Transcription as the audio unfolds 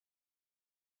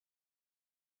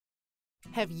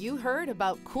Have you heard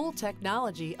about cool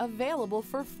technology available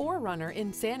for 4Runner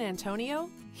in San Antonio?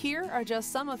 Here are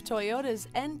just some of Toyota's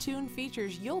EnTune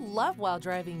features you'll love while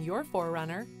driving your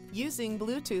 4Runner. Using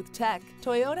Bluetooth tech,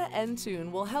 Toyota EnTune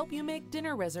will help you make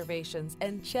dinner reservations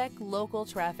and check local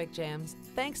traffic jams,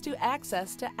 thanks to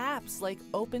access to apps like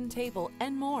OpenTable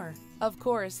and more. Of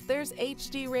course, there's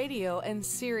HD radio and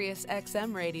Sirius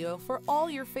XM radio for all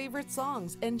your favorite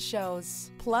songs and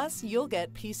shows. Plus, you'll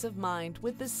get peace of mind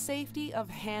with the safety of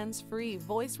hands-free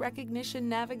voice recognition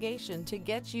navigation to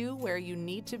get you where you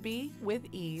need to be with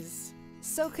ease.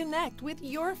 So connect with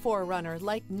your 4Runner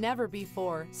like never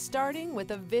before, starting with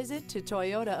a visit to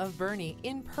Toyota of Boerne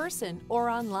in person or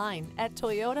online at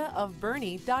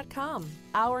toyotaofboerne.com.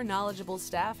 Our knowledgeable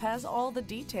staff has all the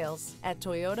details. At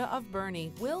Toyota of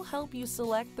Boerne, we'll help you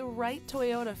select the right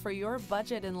Toyota for your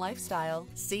budget and lifestyle.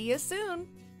 See you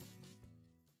soon!